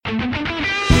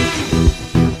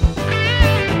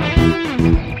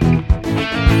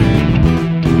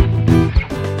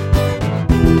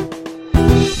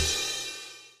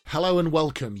Hello and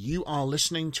welcome. You are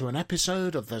listening to an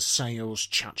episode of the Sales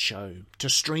Chat Show. To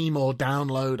stream or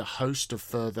download a host of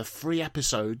further free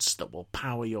episodes that will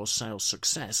power your sales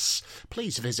success,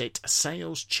 please visit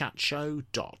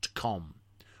saleschatshow.com.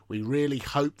 We really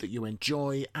hope that you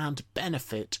enjoy and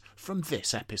benefit from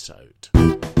this episode.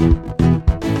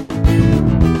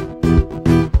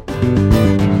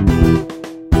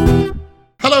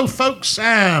 Hello folks,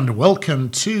 and welcome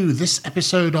to this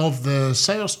episode of the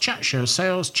Sales Chat Show,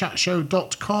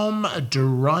 saleschatshow.com,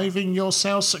 deriving your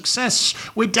sales success.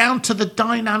 We're down to the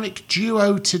dynamic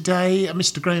duo today,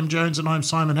 Mr. Graham Jones and I'm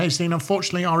Simon Hastings.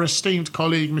 Unfortunately, our esteemed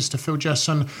colleague, Mr. Phil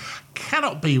Jesson,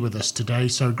 cannot be with us today,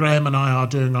 so Graham and I are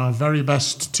doing our very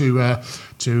best to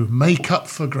make up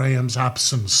for Graham's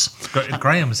absence.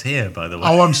 Graham's here, by the way.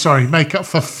 Oh, I'm sorry, make up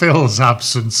for Phil's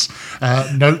absence.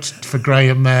 Note for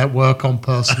Graham there, work on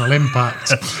personal impact.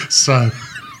 So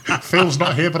Phil's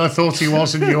not here, but I thought he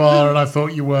was and you are, and I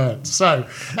thought you weren't. So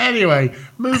anyway,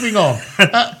 moving on.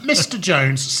 Mr.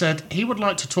 Jones said he would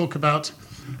like to talk about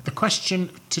the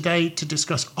question today to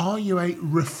discuss: are you a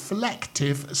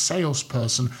reflective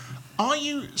salesperson? Are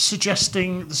you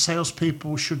suggesting the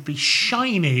salespeople should be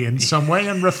shiny in some way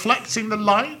and reflecting the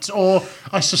light, or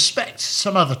I suspect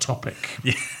some other topic?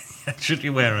 Yeah. Should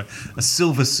you wear a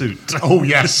silver suit? Oh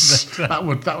yes, that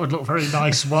would look very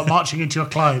nice. Marching into your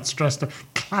clients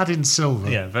clad in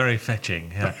silver. Yeah, very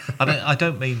fetching. Yeah, I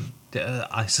don't mean.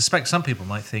 I suspect some people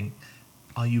might think,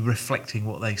 "Are you reflecting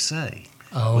what they say?"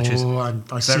 Oh, which is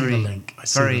I see the link.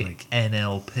 Very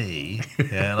NLP.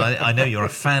 Yeah, and I know you're a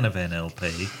fan of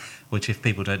NLP. Which, if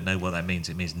people don't know what that means,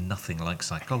 it means nothing like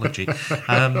psychology.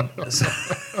 That'll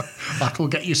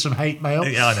get you some hate mail.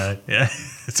 Yeah, I know. Yeah,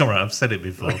 it's all right. I've said it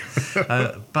before.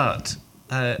 But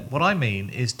what I mean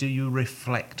is, do you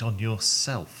reflect on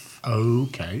yourself?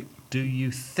 Okay. Do you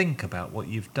think about what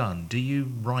you've done? Do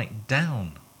you write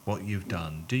down what you've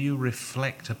done? Do you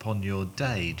reflect upon your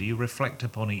day? Do you reflect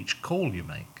upon each call you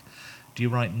make? Do you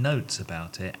write notes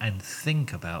about it and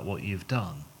think about what you've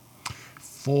done?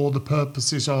 For the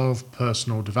purposes of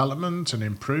personal development and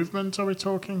improvement, are we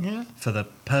talking here? For the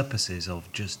purposes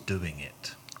of just doing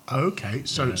it. Okay,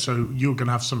 so you're going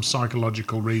to have some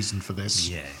psychological reason for this.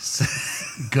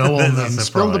 Yes. Go on then,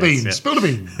 spill the beans, yeah. Spill the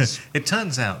beans. It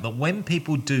turns out that when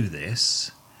people do this,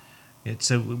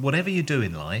 so whatever you do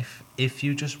in life, if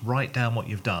you just write down what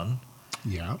you've done,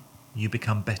 yeah, you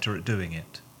become better at doing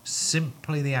it.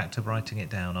 Simply the act of writing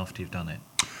it down after you've done it.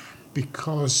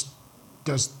 Because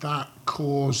does that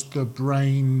cause the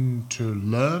brain to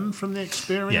learn from the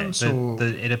experience? Yeah,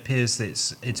 it appears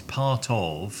that it's part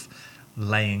of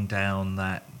laying down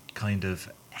that kind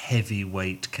of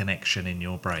heavyweight connection in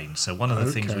your brain. So one of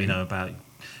the things we know about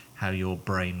how your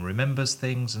brain remembers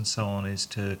things and so on is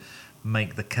to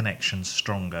make the connection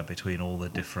stronger between all the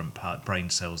different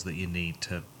brain cells that you need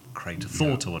to create a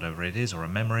thought or whatever it is, or a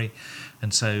memory.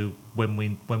 And so when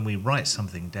we write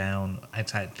something down,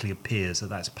 it actually appears that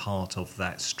that's part of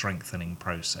that strengthening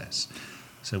process.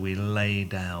 So we lay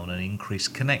down an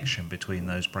increased connection between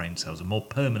those brain cells, a more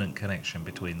permanent connection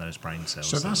between those brain cells.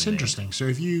 So that's interesting. So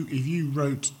if you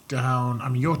wrote down, I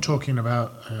mean, you're talking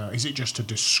about, is it just a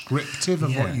descriptive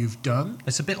of what you've done?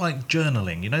 It's a bit like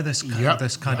journaling. You know, this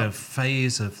kind of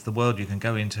phase of the world, you can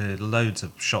go into loads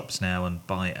of shops now and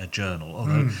buy a journal.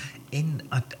 Although,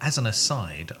 as an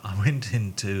aside, I went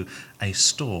into a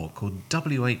store called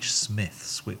W.H.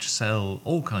 Smith's, which sell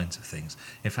all kinds of things.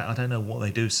 In fact, I don't know what they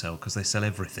do sell, because they sell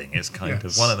everything. It's kind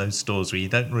of one of those stores where you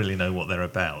don't really know what they're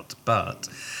about. But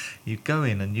you go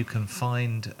in and you can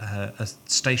find a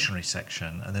stationery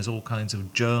section, and there's all kinds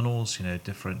of journals,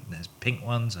 there's pink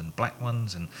ones and black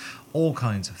ones and all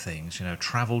kinds of things,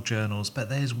 travel journals. But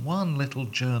there's one little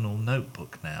journal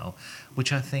notebook now,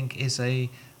 which I think is a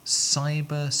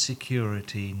cyber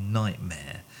security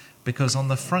nightmare. Because on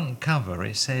the front cover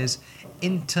it says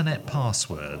internet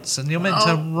passwords, and you're meant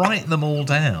to write them all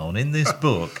down in this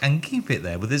book and keep it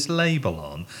there with this label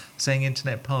on saying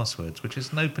internet passwords, which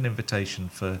is an open invitation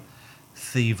for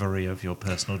thievery of your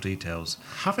personal details.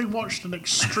 Having watched an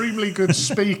extremely good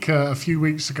speaker a few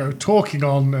weeks ago talking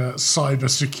on cyber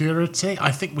security,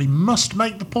 I think we must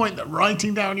make the point that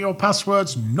writing down your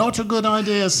passwords, not a good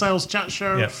idea, Sales Chat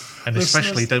Show. Yeah. And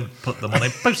especially don't put them on a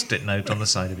post-it note on the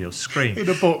side of your screen. In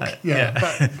a book,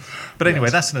 But anyway,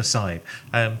 that's an aside.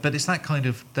 But it's that kind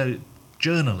of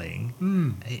journaling.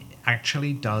 It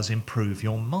actually does improve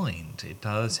your mind. It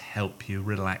does help you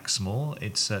relax more.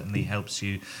 It certainly helps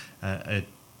you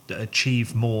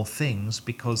achieve more things,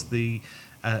 because the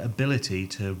ability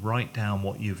to write down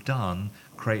what you've done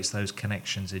creates those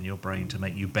connections in your brain to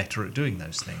make you better at doing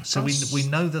those things. So we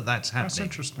know that that's happening. That's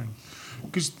interesting.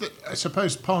 Because I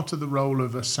suppose part of the role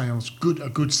of a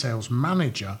good sales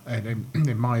manager,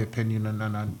 in my opinion,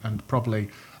 and probably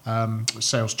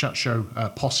Sales Chat Show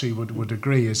posse would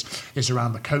agree, is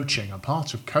around the coaching. And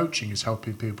part of coaching is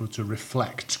helping people to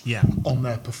reflect on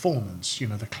their performance.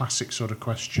 The classic sort of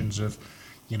questions of,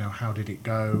 how did it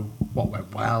go? What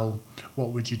went well? What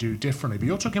would you do differently? But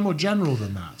you're talking more general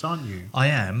than that, aren't you? I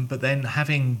am, but then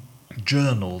having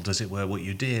journaled, as it were, what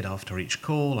you did after each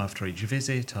call, after each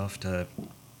visit, after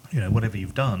whatever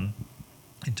you've done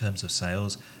in terms of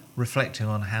sales, reflecting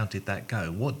on how did that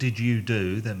go? What did you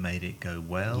do that made it go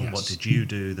well? Yes. What did you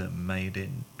do that made it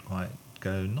quite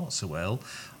go not so well?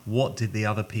 What did the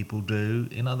other people do?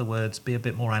 In other words, be a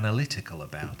bit more analytical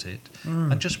about it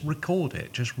and just record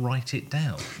it, just write it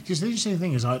down. Because the interesting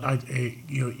thing is,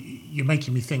 you're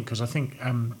making me think, because I think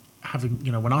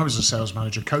having, when I was a sales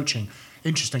manager coaching,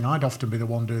 interesting, I'd often be the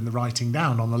one doing the writing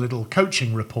down on the little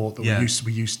coaching report that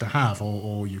we used to have,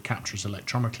 or you capture us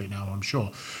electronically now, I'm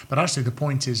sure. But actually the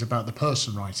point is about the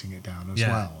person writing it down as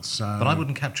well. So, but I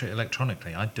wouldn't capture it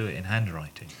electronically. I'd do it in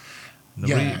handwriting.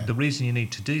 The reason you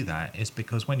need to do that is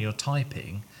because when you're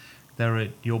typing,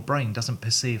 your brain doesn't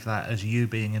perceive that as you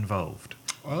being involved.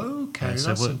 Okay, so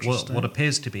that's interesting. What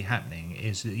appears to be happening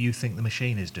is that you think the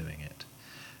machine is doing it.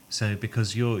 So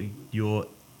because you're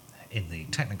in the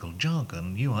technical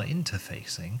jargon, you are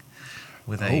interfacing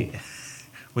with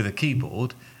a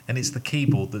keyboard, and it's the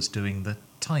keyboard that's doing the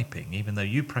typing. Even though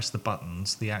you press the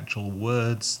buttons, the actual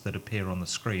words that appear on the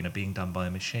screen are being done by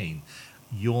a machine.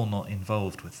 You're not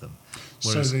involved with them.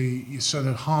 Whereas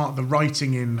the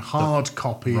writing in hard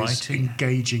copy is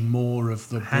engaging more of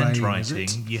the brain. Handwriting,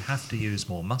 you have to use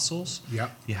more muscles. Yeah.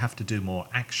 You have to do more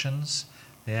actions.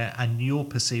 Yeah, and you're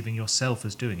perceiving yourself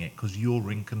as doing it because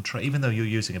you're in control. Even though you're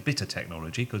using a bit of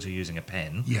technology because you're using a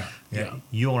pen,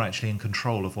 you're actually in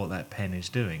control of what that pen is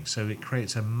doing. So it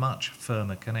creates a much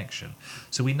firmer connection.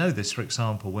 So we know this, for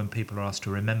example, when people are asked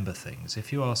to remember things.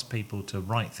 If you ask people to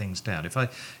write things down, if I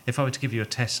were to give you a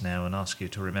test now and ask you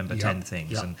to remember 10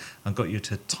 things and got you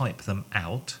to type them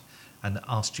out and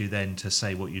asked you then to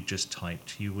say what you just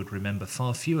typed, you would remember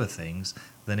far fewer things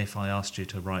than if I asked you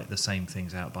to write the same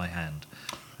things out by hand.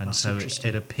 And That's so interesting.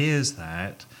 it appears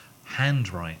that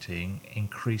handwriting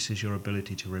increases your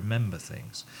ability to remember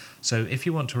things. So if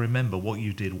you want to remember what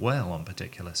you did well on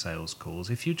particular sales calls,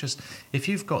 if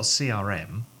you've got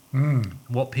CRM,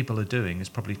 what people are doing is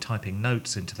probably typing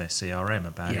notes into their CRM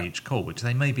about each call, which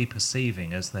they may be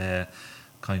perceiving as their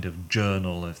kind of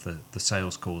journal of the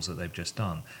sales calls that they've just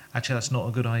done. Actually, that's not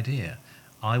a good idea.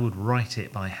 I would write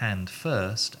it by hand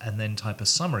first and then type a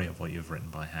summary of what you've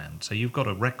written by hand. So you've got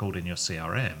a record in your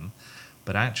CRM,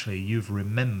 but actually you've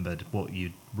remembered what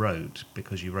you wrote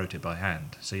because you wrote it by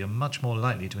hand. So you're much more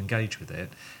likely to engage with it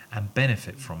and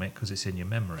benefit from it because it's in your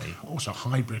memory. Also,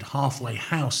 hybrid halfway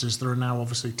houses. There are now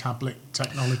obviously tablet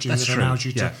technology That's that true, allows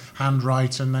you to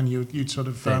handwrite, and then you'd sort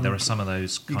of. There are some of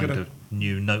those kind of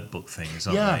new notebook things,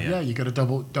 aren't there? Yeah, you got a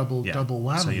double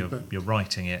whammy. So you're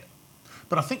writing it.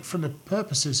 But I think from the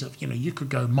purposes of, you could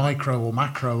go micro or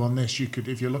macro on this. You could,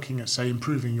 if you're looking at, say,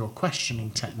 improving your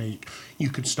questioning technique, you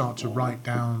could start to write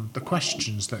down the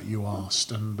questions that you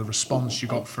asked and the response you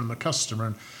got from the customer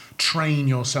and train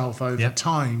yourself over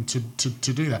time to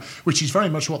do that, which is very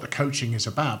much what the coaching is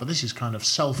about. But this is kind of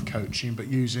self-coaching, but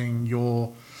using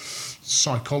your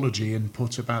psychology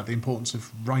input about the importance of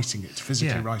writing it,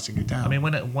 physically writing it down. I mean,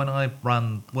 when I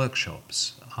run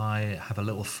workshops, I have a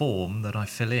little form that I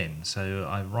fill in. So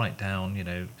I write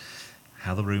down,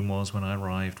 how the room was when I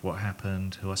arrived, what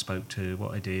happened, who I spoke to,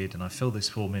 what I did, and I fill this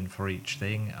form in for each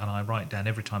thing. And I write down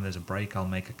every time there's a break, I'll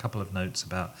make a couple of notes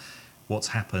about what's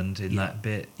happened in that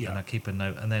bit, and I keep a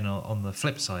note. And then on the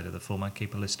flip side of the form, I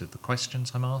keep a list of the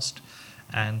questions I'm asked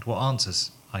and what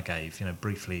answers I gave,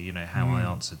 briefly, how I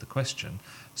answered the question.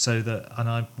 So that, and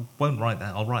I won't write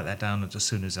that, I'll write that down as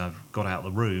soon as I've got out of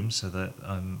the room so that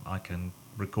I can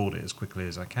record it as quickly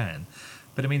as I can.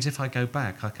 But it means if I go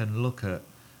back, I can look at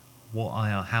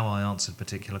how I answered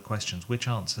particular questions, which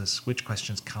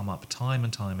questions come up time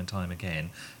and time and time again,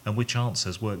 and which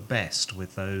answers work best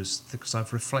with those, because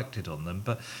I've reflected on them.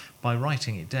 But by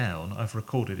writing it down, I've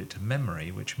recorded it to memory,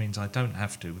 which means I don't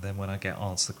have to then, when I get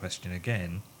asked the question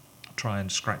again, try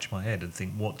and scratch my head and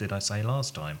think, what did I say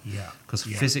last time? Because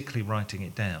physically writing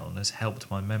it down has helped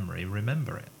my memory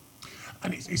remember it.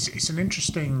 And it's an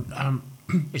interesting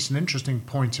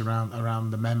point around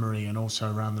the memory and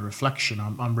also around the reflection.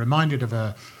 I'm reminded of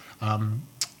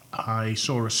I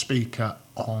saw a speaker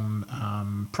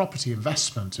on property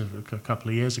investment a couple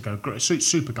of years ago.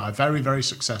 Super guy, very, very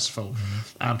successful.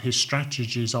 And his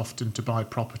strategy is often to buy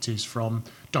properties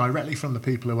directly from the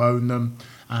people who own them,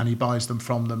 and he buys them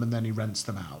from them and then he rents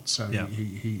them out. So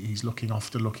he's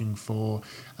looking for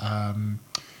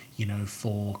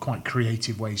for quite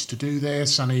creative ways to do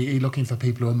this, and he's looking for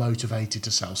people who are motivated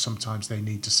to sell. Sometimes they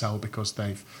need to sell because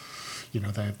they've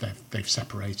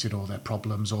separated, or their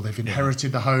problems, or they've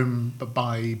inherited the home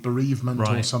by bereavement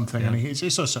or something. And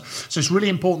so it's really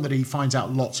important that he finds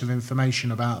out lots of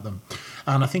information about them.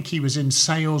 And I think he was in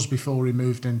sales before he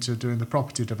moved into doing the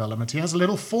property development. He has a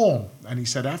little form, and he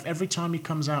said every time he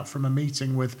comes out from a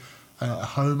meeting with a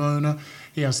homeowner,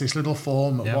 he has this little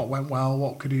form. What went well,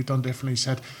 what could he have done differently.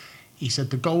 He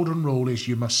said the golden rule is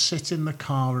you must sit in the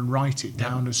car and write it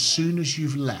down as soon as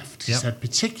you've left. He said,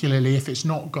 particularly if it's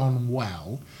not gone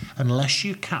well, unless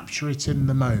you capture it in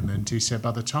the moment. He said,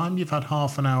 by the time you've had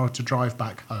half an hour to drive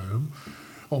back home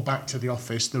or back to the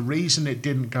office, the reason it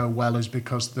didn't go well is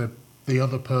because the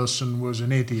other person was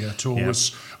an idiot or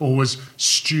was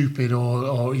stupid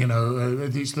or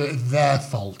it's their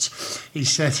fault. He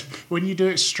said when you do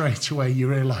it straight away, you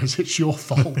realise it's your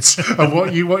fault and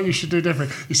what you should do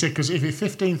different. He said because if in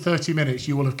 15-30 minutes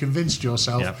you will have convinced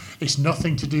yourself it's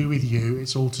nothing to do with you,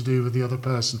 it's all to do with the other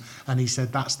person. And he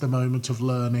said that's the moment of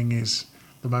learning is.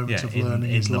 The moment of learning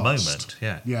is lost.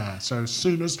 So as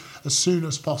soon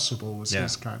as possible was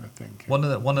his kind of thinking.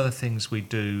 One of the things we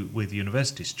do with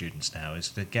university students now is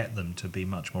to get them to be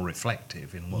much more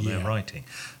reflective in what they're writing.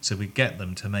 So we get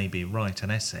them to maybe write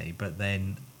an essay, but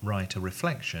then write a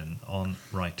reflection on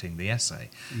writing the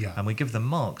essay. And we give them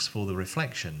marks for the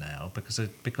reflection now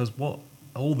because what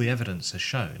all the evidence has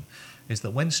shown is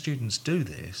that when students do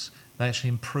this, they actually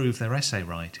improve their essay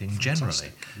writing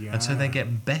generally. And so they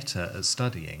get better at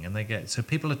studying, and so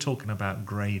people are talking about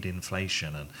grade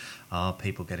inflation and are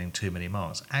people getting too many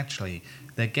marks. Actually,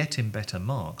 they're getting better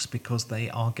marks because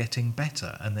they are getting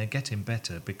better, and they're getting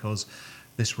better because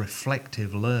this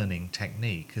reflective learning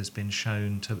technique has been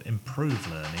shown to improve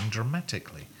learning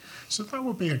dramatically. So that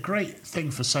would be a great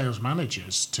thing for sales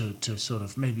managers to sort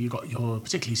of, maybe you've got your,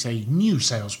 particularly say new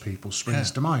salespeople springs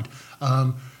to mind.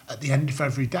 At the end of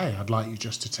every day, I'd like you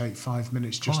just to take 5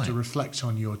 minutes just to reflect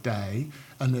on your day.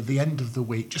 And at the end of the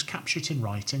week, just capture it in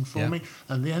writing for me.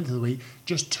 And at the end of the week,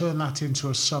 just turn that into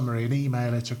a summary and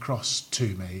email it across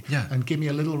to me. And give me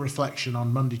a little reflection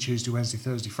on Monday, Tuesday, Wednesday,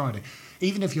 Thursday, Friday.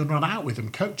 Even if you're not out with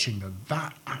them, coaching them,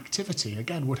 that activity,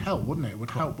 again, would help, wouldn't it? It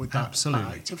would help with that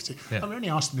activity. I'm only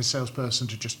asking the salesperson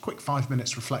to just quick 5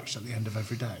 minutes reflection at the end of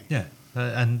every day.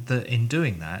 In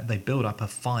doing that, they build up a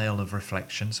file of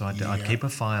reflection. So I'd keep a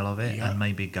file of it and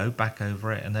maybe go back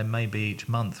over it, and then maybe each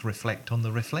month reflect on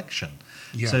the reflection.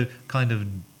 So kind of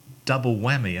double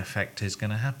whammy effect is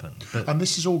going to happen. And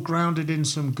this is all grounded in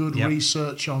some good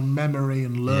research on memory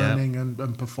and learning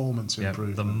and performance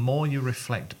improvement. The more you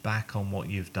reflect back on what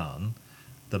you've done,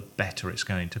 the better it's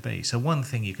going to be. So one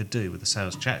thing you could do with the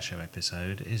Sales Chat Show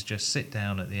episode is just sit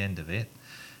down at the end of it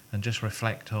and just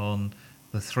reflect on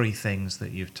the 3 things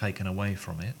that you've taken away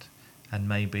from it, and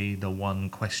maybe the one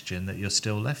question that you're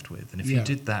still left with. And if you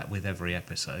did that with every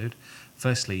episode,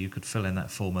 firstly, you could fill in that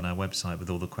form on our website with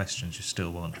all the questions you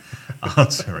still want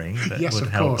answering. That would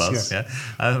help us.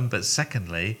 But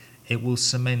secondly, it will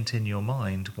cement in your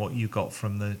mind what you got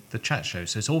from the chat show.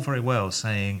 So it's all very well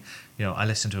saying, I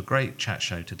listened to a great chat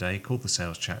show today called the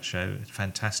Sales Chat Show. It's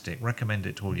fantastic. Recommend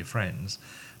it to all your friends.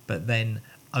 But then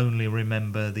only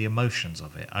remember the emotions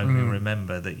of it. Only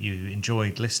remember that you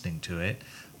enjoyed listening to it,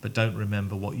 but don't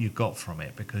remember what you got from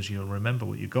it, because you'll remember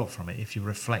what you got from it if you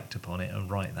reflect upon it and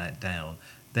write that down.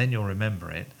 Then you'll remember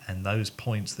it, and those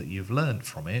points that you've learned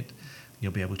from it,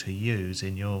 you'll be able to use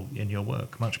in your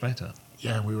work much better.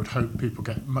 Yeah, we would hope people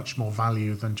get much more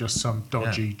value than just some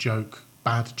dodgy joke,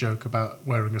 bad joke about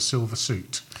wearing a silver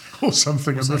suit or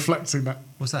something and reflecting that.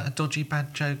 Was that a dodgy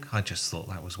bad joke? I just thought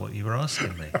that was what you were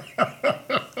asking me.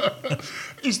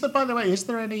 By the way, is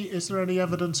there any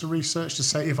evidence or research to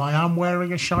say if I am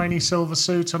wearing a shiny silver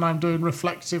suit and I'm doing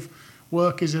reflective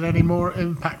work, is it any more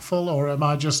impactful, or am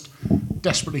I just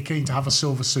desperately keen to have a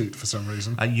silver suit for some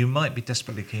reason? You might be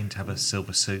desperately keen to have a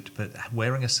silver suit, but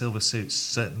wearing a silver suit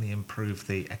certainly improved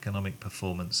the economic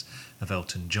performance of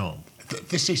Elton John.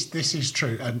 This is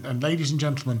true, and ladies and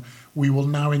gentlemen, we will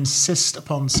now insist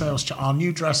upon sales chat. Our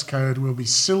new dress code will be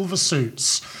silver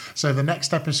suits. So the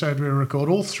next episode we record,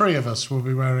 all 3 of us will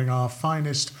be wearing our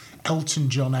finest Elton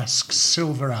John-esque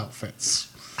silver outfits.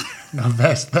 Now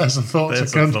there's a thought to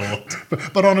come.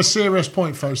 But on a serious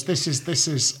point, folks, this is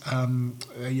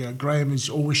Graham is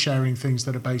always sharing things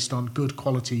that are based on good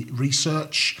quality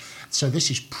research So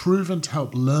this is proven to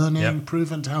help learning, Yep.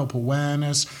 proven to help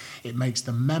awareness. It makes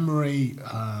the memory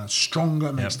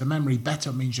stronger, makes the memory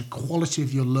better, means your quality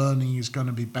of your learning is going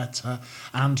to be better.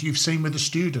 And you've seen with the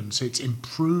students, it's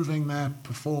improving their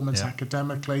performance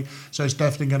academically. So it's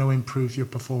definitely going to improve your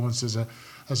performance as a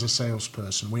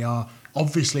salesperson. We are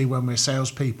obviously, when we're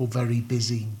salespeople, very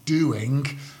busy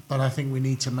doing, but I think we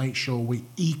need to make sure we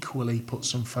equally put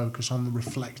some focus on the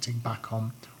reflecting back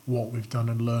on what we've done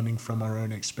and learning from our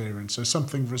own experience. So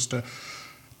something for us to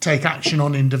take action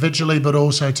on individually, but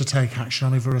also to take action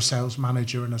on if we're a sales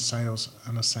manager and a sales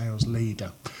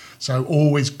leader. So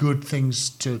always good things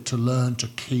to learn to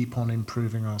keep on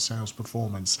improving our sales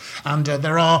performance. And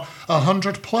there are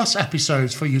 100+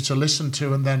 episodes for you to listen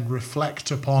to and then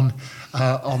reflect upon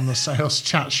on the Sales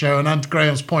Chat Show. And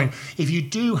Graham's point, if you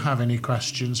do have any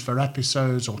questions for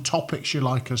episodes or topics you'd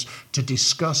like us to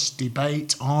discuss,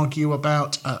 debate, argue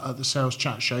about at the Sales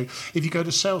Chat Show, if you go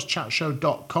to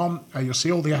saleschatshow.com, you'll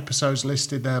see all the episodes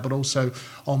listed there, but also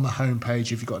on the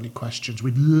homepage if you've got any questions.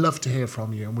 We'd love to hear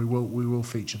from you, and we will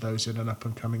feature those in an up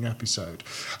and coming episode.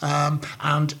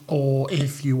 Or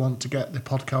if you want to get the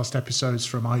podcast episodes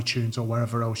from iTunes or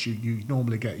wherever else you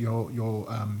normally get your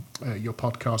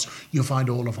podcast, you'll find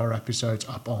all of our episodes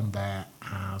up on there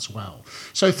as well.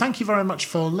 So thank you very much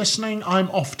for listening. I'm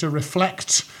off to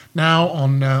reflect now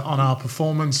on our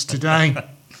performance today.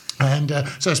 And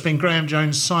so it's been Graham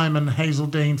Jones, Simon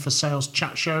Hazeldine for Sales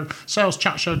Chat Show,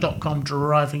 saleschatshow.com,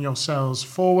 driving your sales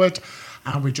forward.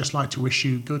 And we'd just like to wish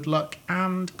you good luck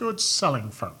and good selling,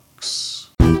 folks.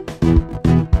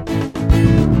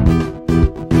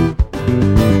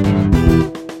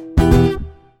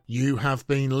 You have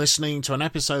been listening to an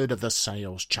episode of the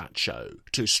Sales Chat Show.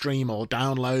 To stream or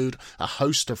download a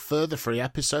host of further free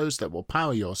episodes that will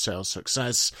power your sales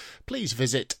success, please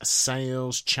visit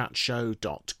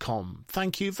saleschatshow.com.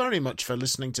 Thank you very much for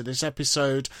listening to this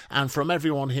episode, and from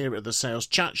everyone here at the Sales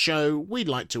Chat Show, we'd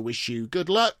like to wish you good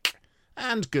luck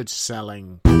and good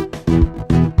selling.